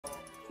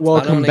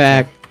Welcome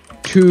back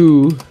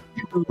to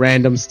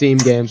random Steam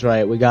games.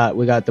 Right, we got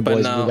the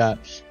boys.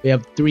 We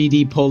have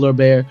 3D Polar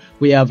Bear.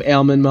 We have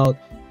Almondmilk.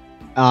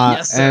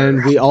 Yes,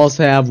 and we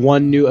also have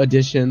one new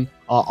addition.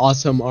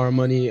 Awesome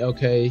Armoney.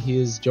 Okay, he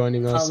is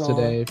joining us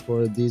today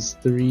for these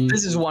three.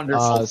 This is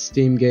wonderful.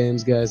 Steam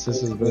games, guys.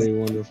 This is very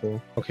wonderful.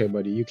 Okay,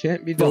 buddy, you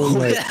can't be doing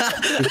like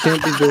you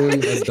can't be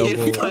doing a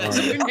double.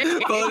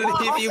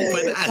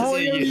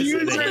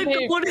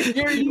 What is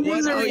your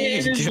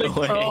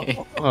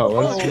username? Oh,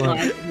 what's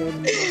my?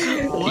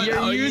 Your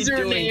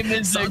username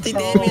is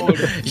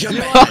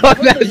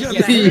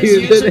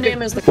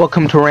the code.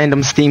 Welcome to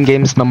Random Steam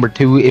Games number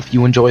 2. If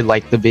you enjoy,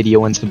 like the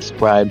video and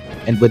subscribe.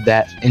 And with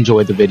that,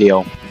 enjoy the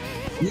video.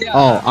 Yeah.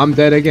 Oh, I'm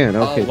dead again.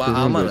 Okay, oh, wow,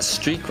 I'm on a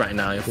streak right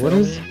now. What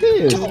is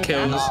this? 2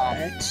 kills,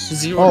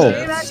 0 Oh. This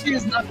game actually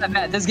is not that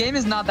bad. This game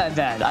is not that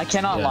bad. I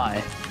cannot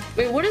lie.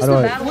 Wait, what is the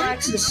battle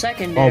axe's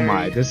secondary? Oh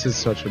my, this is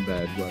such a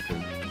bad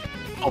weapon.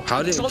 Oh,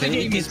 how did can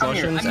you eat these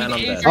mushrooms and I'm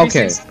dead?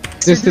 Okay,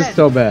 this is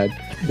so bad.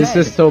 This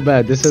is so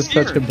bad. This is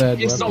such a bad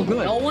It's so weapon.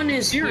 good. No one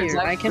is here.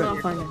 I cannot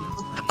find it.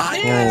 I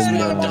am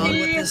done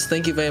with this.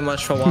 Thank you very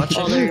much for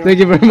watching. Thank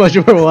you very much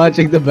for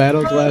watching the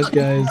Battle Clash,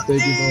 guys.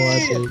 Thank you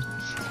for watching.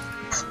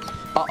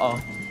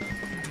 Uh-oh.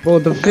 Well,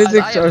 the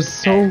physics are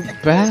so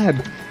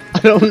bad. I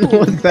don't know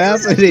what's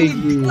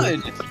happening.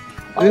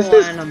 This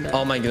is.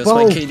 Oh my goodness, Whoa,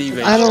 my KD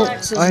rate.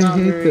 I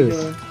hate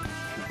this.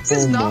 This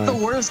is not the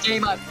worst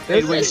game I've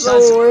played. This is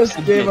the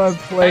worst game I've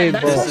played,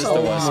 bro. This is the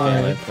worst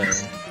game I've played.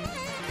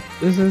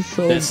 This is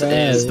so bad. This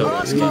is the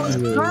worst game I've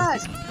played.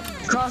 Trash.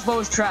 Crossbow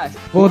is trash.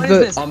 Well, What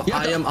is this?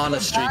 I am on a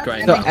streak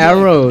right The now.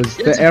 arrows,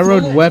 the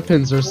arrowed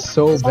weapons are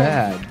so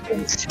bad.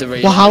 The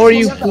rate Well, how are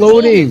you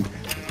floating?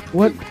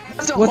 What? You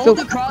have to What hold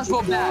the- the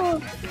crossbow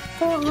back.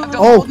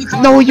 Oh,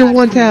 no, you're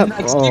one tap.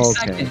 Oh,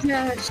 okay.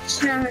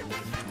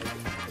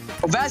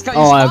 Oh, Vazcal,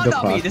 Oh, I you have the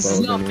spawned on me. This is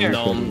crossbow, not then, fair.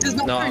 yeah. No, This is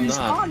not no, fair. I'm You not.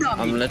 spawned on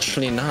I'm me.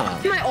 literally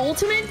not. My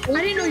ultimate? I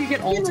didn't know you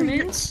get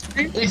ultimates.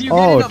 If you Oh,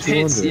 get enough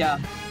hits, 200. yeah.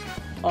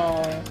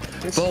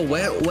 Bro,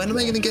 when am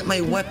I gonna get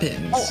my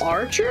weapons? Oh,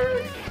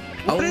 Archer?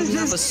 I What is only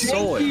have a this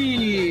sword.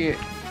 janky?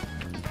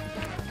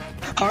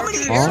 How many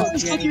Huh?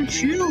 arrows can you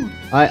shoot?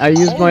 I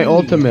used my Holy.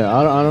 ultimate.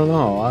 I don't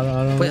know. I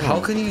don't Wait, know. how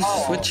can you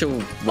switch your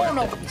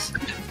weapons?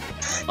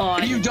 Oh,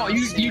 You don't.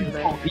 You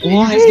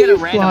Why just are get a you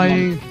random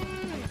flying? one.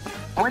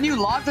 When you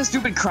lock the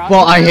stupid crossbow.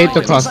 Well, I hate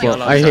the It's crossbow.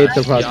 like- I hate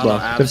the Y'all are crossbow.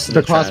 The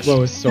absolute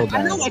crossbow is so I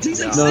bad. know, it takes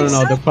like No, 6 the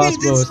seconds,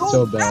 crossbow it's is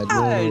so bad.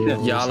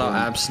 No, Y'all are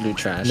absolute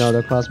trash. No,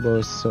 the crossbow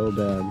is so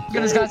bad.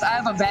 Goodness, guys, I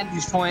have a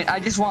vantage point. I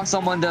just want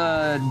someone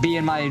to be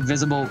in my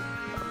invisible.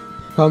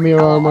 Come here,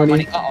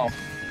 Armoney. Uh-oh.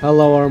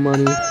 Hello,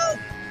 Armoney.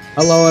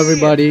 Hello,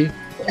 everybody.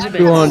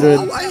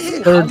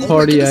 200. Third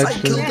party I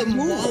action. killed them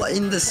while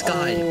in the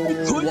sky.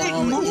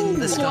 While in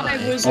the sky.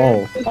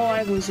 Oh, Oh,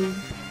 I wizard.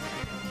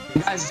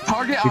 Guys,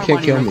 target You our can't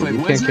money kill real me. quick. You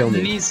can't Wizard kill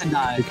me. needs to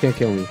die. you can't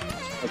kill me.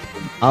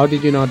 How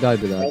did you not die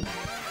to that?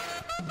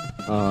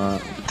 Come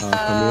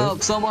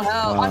Help! Someone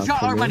help! I shot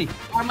come our here. money.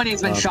 Our money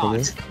has been Come shot.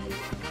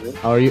 here.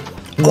 How are you?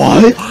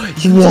 What?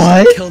 You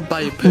What? just got killed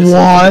by a person.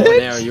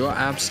 What? You are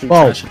absolute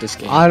Whoa, trash at this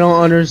game. I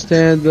don't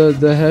understand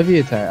the heavy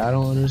attack. I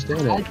don't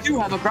understand I it. do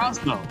have a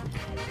crossbow.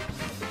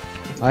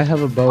 I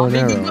have a bow and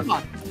arrow.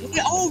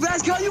 Oh,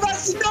 Vazcal, you got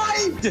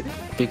sniped!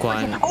 Be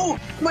quiet. Oh,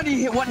 money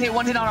hit one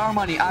hit on our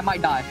money. I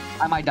might die.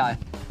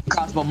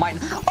 Crossbow might.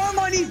 Our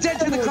money's dead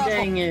to the Oh, crossbow.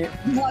 dang it.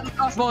 The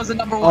crossbow is the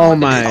number 1. Oh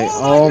my,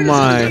 oh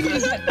my,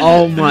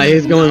 oh my,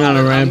 he's going on a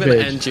I'm gonna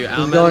rampage. end you.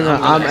 He's going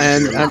on, I'm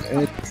end.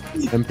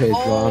 rampage, bro,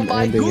 Oh I'm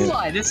my ending it.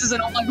 gulai! This is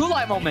an oh my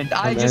gulai moment.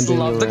 I I'm just ending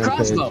love your the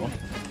rampage. crossbow.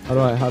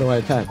 How do I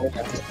attack?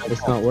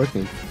 It's not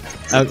working.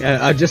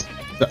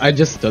 I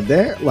just stood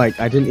there, like,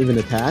 I didn't even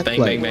attack, Bang,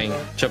 like. bang,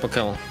 bang. Triple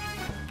kill.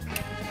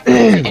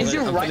 Is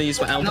your I'm right? gonna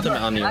use my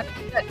ultimate on you.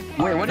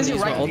 Wait, what is your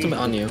Use my right? ultimate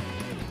on you.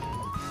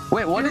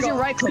 Wait, what is your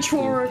right click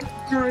forward?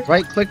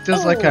 Right click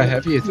does like a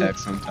heavy attack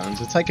sometimes.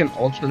 It's like an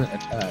alternate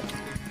attack.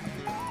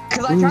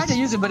 Because I tried to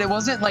use it, but it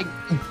wasn't like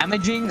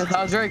damaging. So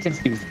I was very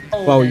confused.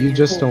 Oh, Whoa, dang you it.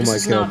 just stole This my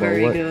is kill, not bro.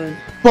 very What? good.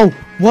 Whoa,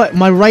 what?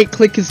 My right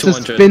click is to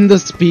 200. spin the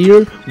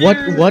spear?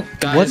 What?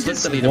 Guys, look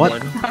at the What?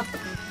 leaderboard.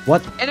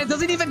 What? And it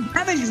doesn't even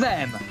damage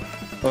them.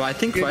 Well, I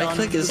think right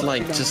click is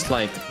like just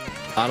like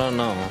I don't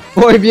know.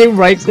 Well, if you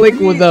right click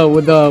with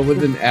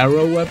an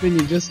arrow weapon,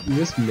 you just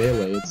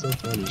melee. It's so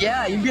funny.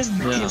 Yeah, you just.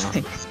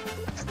 Yeah.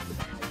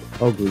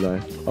 Oh gulai.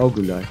 Oh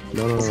gulai.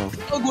 No.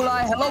 Hello,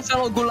 Gulai. Hello,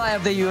 fellow Gulai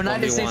of the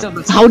United States of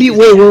the. How do you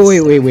wait?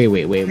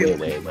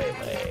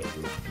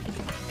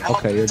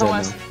 Okay, you're dead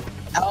now.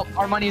 Help!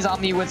 Our money's on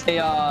me with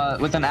a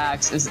with an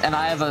axe, and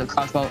I have a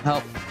crossbow.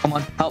 Help! Come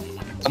on, help!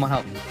 Someone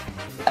help!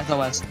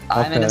 SOS!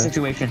 I'm in a Okay.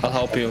 situation. I'll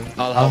help you.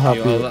 I'll help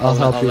you. I'll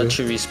let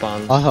you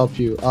respawn. I'll help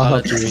you. I'll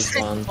help let you you.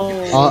 respawn.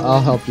 I'll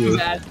help you.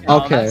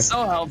 Okay. That's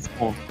so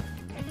helpful.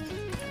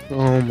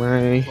 Oh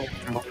my.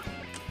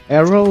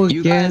 Arrow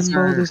You again, guys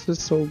bro. are- This is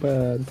so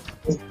bad.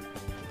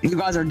 You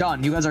guys are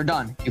done. You guys are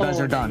done. You guys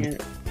Oh, are dang done.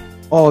 it.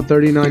 Oh,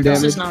 39 This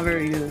damage. is not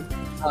very good.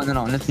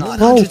 No, it's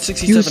not. Oh,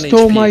 167 you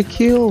stole HP. my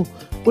kill.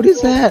 What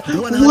is that?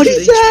 100 What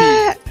is HP.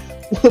 that?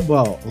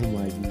 Well, oh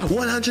my god.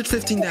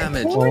 115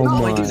 damage. Oh How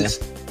do I my. do this?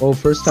 Oh,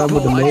 first time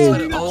with the Bro, I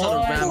mage. was on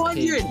a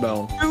rampage,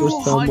 bro.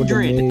 First time with the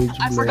 200. mage,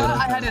 I forgot man.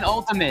 I had an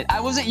ultimate. I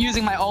wasn't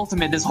using my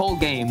ultimate this whole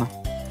game.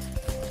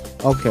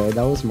 Okay,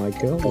 that was my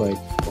kill. Like,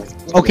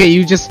 okay,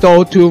 you just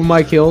stole 2 of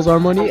my kills,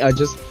 Armoney. I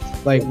just,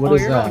 like, what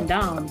is you're going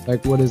that? down.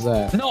 Like, what is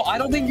that? No, I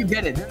don't think you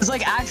get it. There's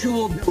like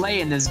actual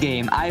delay in this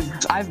game. I've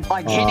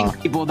like hitting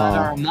people that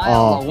are a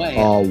mile away.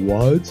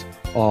 What?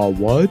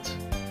 What?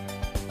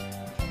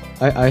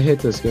 I hate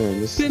this game.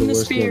 This Spin is the the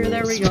worst spear, game.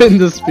 there we go. Spin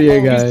the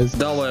spear, Oh, guys.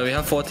 Don't worry, we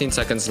have 14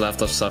 seconds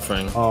left of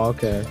suffering. Oh,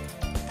 okay.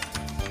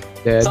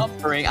 Dead.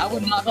 Suffering. I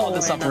would not call Oh,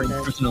 this wait, not suffering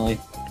dead. personally.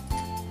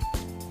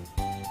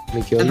 Let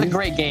me kill It's a you.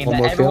 great game One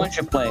that more everyone kill?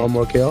 should play. One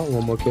more kill.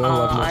 One more kill. one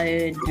more.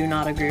 I do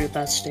not agree with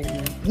that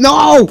statement.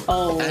 No!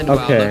 Oh, And wow,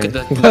 Okay. look at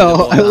the Well,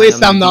 level at I least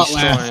am I'm not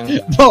destroying.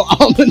 last. Bro,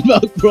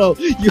 Almondmilk, bro,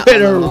 you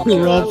had a Oh,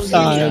 rough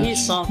time.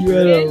 he's soft. You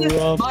had a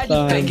rough My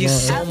time. Thank you bro.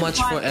 so much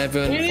for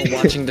everyone for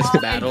watching this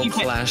Battle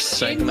Clash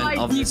segment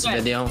of this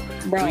video.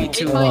 Bro, 3,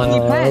 2, Are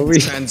 1. we-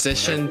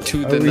 Transition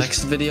to are the we-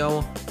 next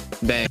video.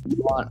 Bang.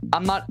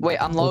 I'm not. Wait,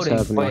 I'm What's loading.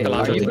 happening? Wait,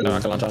 are you? What do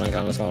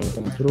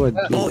I do?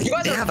 Oh, You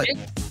guys they are have a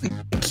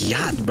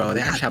yacht, bro.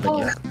 They actually have a Oh,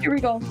 yacht. here we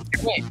go.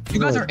 Wait, you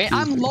guys are.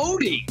 I'm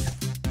loading.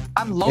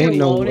 I'm Ain't loading.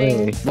 no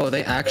Loading. way. Bro,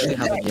 they actually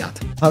have a yacht.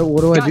 How?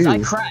 What do I Guys, I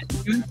do?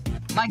 crashed. Dude.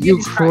 My game You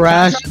just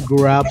crashed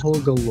grapple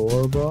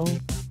galore, bro.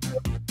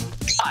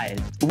 Guys,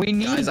 we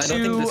need Guys, I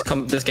don't to.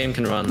 think this game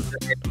can run.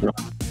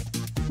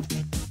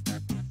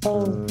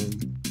 Oh, Um,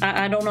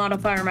 I don't know how to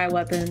fire my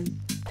weapon.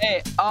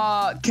 Hey,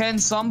 can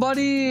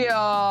somebody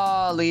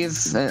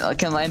leave?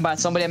 Can and by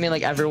somebody I mean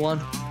like everyone.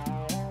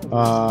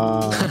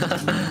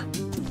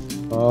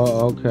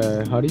 Oh,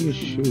 okay. How do you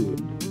shoot?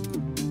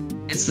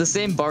 It's the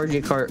same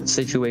bargee cart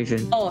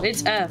situation. Oh,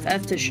 it's F.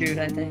 F to shoot,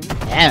 I think.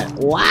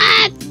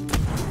 What?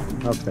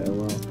 Okay,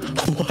 well.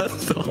 What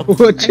the? What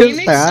I mean, it just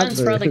makes sense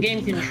for the happened?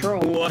 game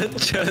control. What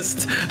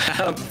just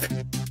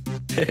happened?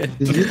 Did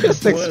you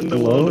just What in the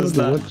world explode? was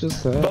that? What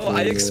just happened? Bro,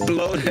 I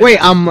exploded. Wait,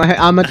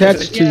 I'm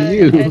attached to Yeah,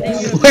 you. I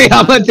think you- Wait,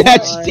 I'm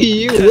attached to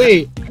you.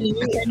 Wait.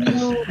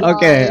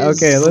 Okay,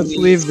 Guys, okay, let's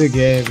leave the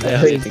game.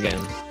 Yeah, guys. it again.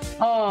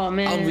 Oh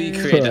man. I'll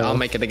recreate it. I'll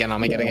make it again. I'll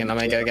make it again. I'll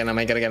make it again. I'll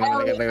make it again. I'll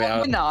make it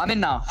again. I'm in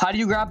now. How do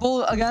you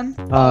grapple again?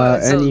 So-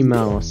 Any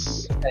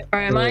mouse.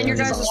 Alright, am I in your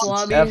guys'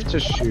 lobby? F to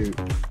shoot.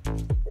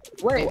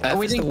 Wait, F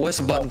we is the think.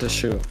 worst button to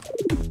shoot.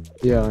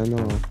 Yeah, I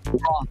know.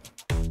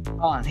 Come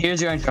on, here's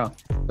your intro.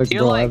 Like,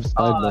 You're bro, like, I have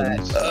side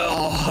buttons.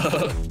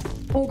 Oh.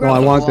 Oh, Oh, I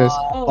want this.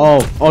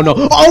 Oh. Oh no.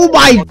 Oh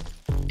my!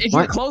 If What?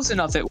 you're close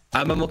enough, it.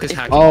 Almondmilk is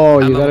hacking. Oh,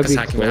 you Almondmilk gotta is be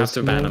hacking. We have close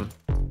to ban now. him.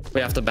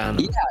 We have to ban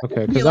him.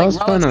 Okay, Be because I like was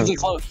trying relatively to.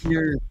 close.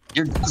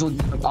 Your guns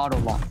will auto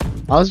lock.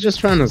 I was just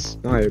trying to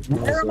snipe.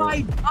 Where am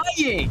I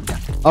dying?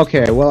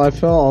 Okay, well, I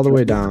fell all the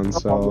way down,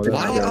 so. That's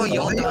Why are good.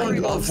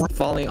 y'all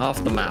falling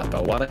off the map,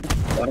 bro? What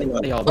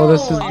are y'all Oh,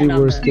 this is Oh, the not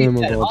worst bad. game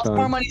of all Our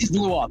time. money just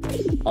blew up.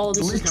 Oh,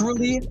 this is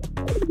Literally.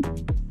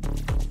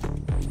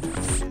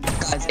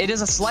 Guys, it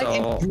is a slight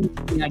So-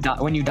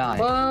 improvement when you die.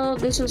 Well,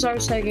 this is our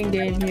second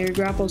game here.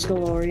 Grapples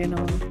galore, you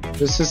know.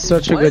 This is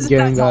such a Why good is it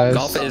game, that guys.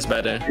 Golf is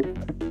better.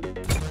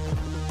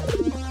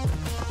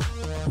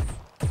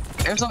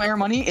 Airsoft Air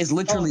Money is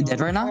literally dead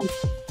right now.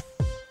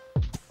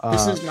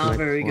 This is can not Uh, I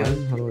very climb?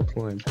 good. How do I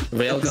climb?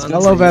 Railgun.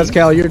 Hello,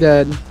 Vazcal, you're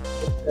dead.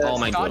 Oh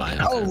my god, I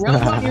Oh, am.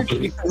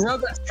 Railgun,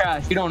 Railgun's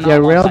trash. You don't know. Yeah,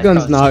 about that Railgun's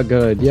stuff. not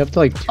good. You have to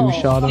like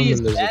two-shot him He is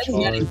and there's dead. a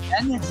He charge. is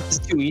dead. It's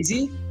too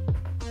easy.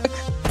 He's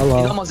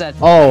Hello. almost dead.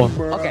 Oh,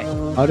 Bro. Okay.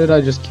 how did I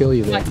just kill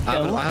you there?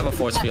 I have a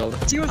force field.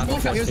 He was I have a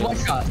one shot. He force was one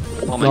field. shot.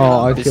 Oh my No,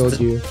 god, I this killed is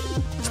the- you.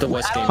 It's the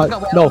worst game.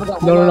 No,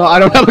 no, I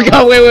don't have a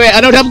gun. Wait,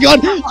 I don't have a gun.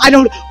 I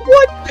don't.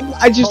 What?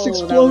 I just Oh, that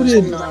was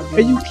exploded. not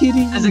Are you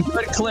kidding That is a me?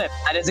 good clip.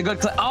 That is a good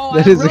clip. Oh, That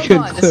I have is a good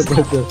Railgun. This clip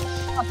right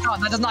there.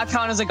 That does not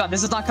count as a gun.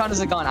 This does not count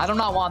as a gun. I do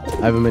not want this.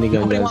 I have a minigun,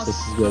 Nobody guys. wants- This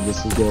is good.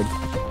 This is good.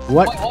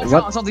 What? One shot on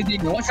What? something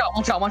deep. One shot.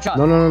 One shot. One shot.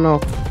 No, no, no,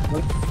 no.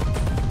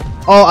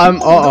 Oh,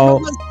 I'm. Uh-oh.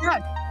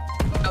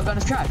 Railgun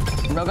is trash.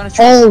 Railgun is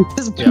trash. Oh,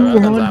 This is, Yeah,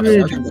 Railgun's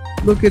 200.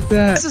 Look at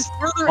that. this is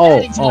further Oh,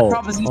 adding to my oh,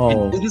 proposition.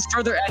 oh. This is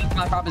further adding to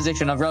my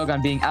proposition of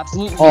Railgun being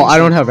absolutely. Oh, I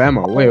don't have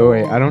ammo.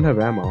 Wait. I don't have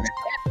ammo.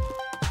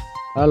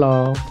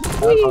 Hello.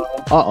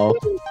 Uh-oh.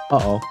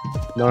 Uh-oh.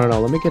 No.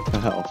 Let me get the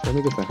health.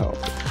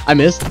 I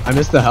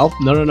missed the health.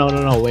 No.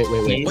 Wait.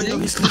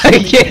 I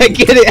can't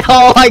get it.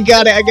 Oh, I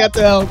got it. I got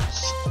the health.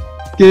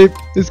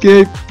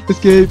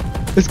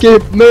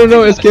 Escape.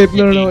 No, escape.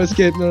 No,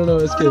 escape.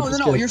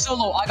 No, you're so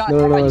low. I got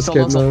No, you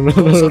escape. solo. No.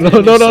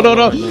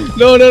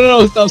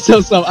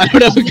 Stop. I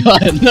don't have a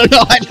gun. No,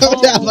 I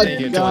don't have a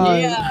You're gun.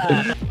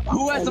 Yeah.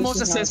 Who has Oh, the this most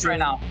is not assists good. right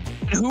now?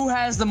 Who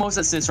has the most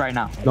assists right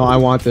now? No, I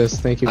want this.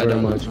 Thank you I very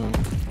don't much. know.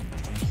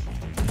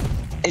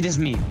 It is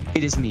me.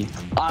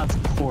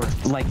 Of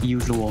course, like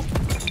usual.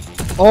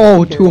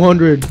 Oh,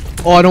 200.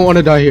 Oh, I don't want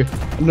to die here.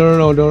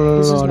 No.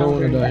 This is I not don't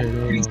want to very die bad.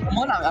 here. Shooting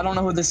someone? I don't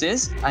know who this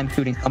is. I'm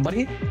shooting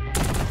somebody.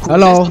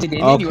 Hello. This is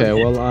Damien, you Okay, are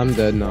dead. well I'm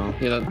dead now.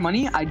 Yeah.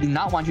 Money, I do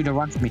not want you to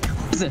run from me.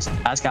 What is this?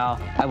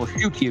 Vazcal, I will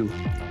shoot you.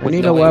 I need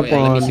a No, wait, let me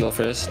weapon. heal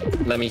first.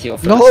 Let me heal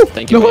first. No,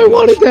 Thank you no, I very much.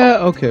 wanted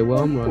that. Okay, well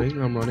I'm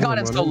running. I'm running. God,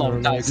 I'm it's so running. low, I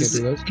don't know, you guys.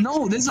 can't do this.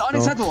 No, this is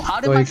unacceptable. How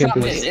did No, my you can't shot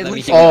do miss? this. It Let me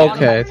literally heal. Oh, came out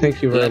of okay, my-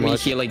 thank you very Let me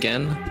much. heal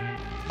again.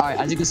 Alright,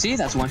 as you can see,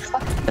 that's one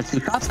shot. That's two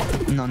shots.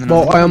 No, no, no.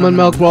 Well, no, no,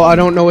 no, Almondmilk, no. well, I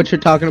don't know what you're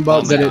talking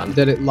about. Oh, that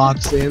man. it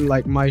locks in.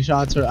 Like my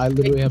shots are, I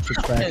literally have to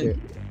track it.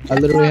 I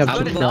literally have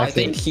to I track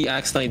think it. he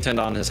accidentally turned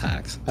on his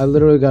hacks. I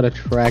literally gotta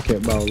track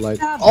it, bro. Like,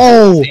 Yeah,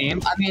 oh,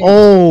 same. I mean,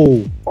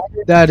 oh,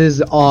 that is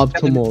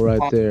optimal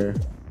right there.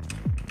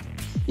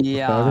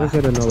 yeah. I'm gonna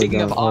get another Speaking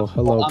gun. of Oh,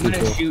 hello, I'm gonna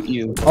people. shoot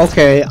you.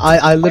 Okay,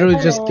 I literally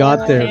just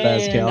got there, And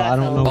Vazcal. I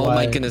don't know Oh why.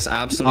 my goodness, I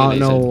absolutely.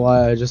 don't know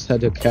why I just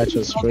had to catch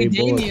a stray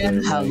bullet there.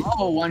 Damien, Like,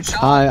 hello, one shot.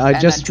 hi, I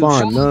and just then two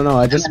spawned. No, shots. no, no,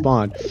 I just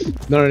spawned.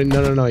 No, no,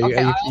 no, no, no.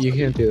 Okay, You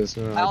can't do this.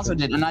 No, no, I also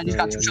did, and I just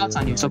got two shots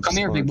on you. So come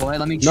here, big boy.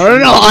 Let me. No, no,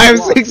 no, I have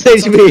 6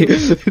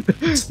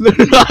 HP. No,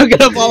 no, no, I'm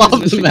gonna fall off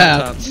the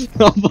map.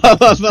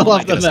 I fell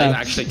off the map.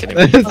 Actually kidding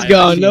me. Let's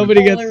go.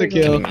 Nobody gets the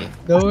kill. Kidding me.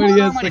 Nobody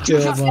gets the Two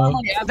kill, shots, bro.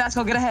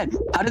 Vazcal, get ahead.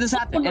 How did this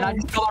happen? And I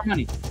just killed our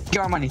money. Get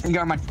our money. Get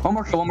our money. One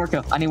more kill. One more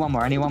kill. I need one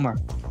more. I need one more.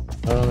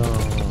 I don't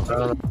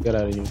know. Get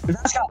out of here.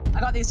 Vazcal, I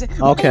got these.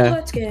 Okay.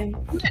 Let's game.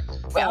 Wait,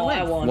 Oh,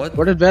 I won. What?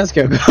 Where did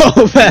Vazcal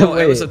go? No,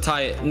 it was a Wait.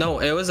 tie. No,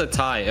 it was a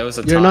tie. It was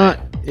a tie. You're not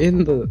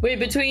in the. Wait,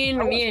 between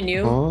me and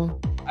you.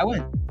 Huh? I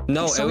win.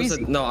 No, It's so it was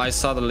easy. no. I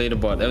saw the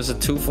leaderboard. It was a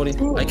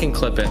 240. I can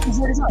clip it.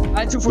 245. I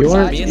had You 245.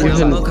 weren't Me and even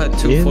Almondmilk had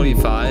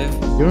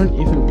 245. You aren't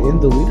even in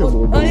the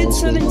leaderboard. I had bro.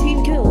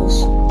 17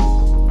 kills.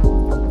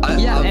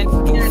 Yeah, and-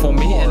 For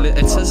me,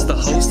 it says the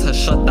host has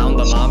shut down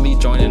the lobby.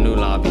 Join a new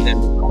lobby.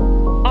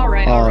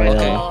 Alright, Oh, alright.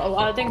 yeah.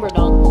 I think we're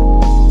done.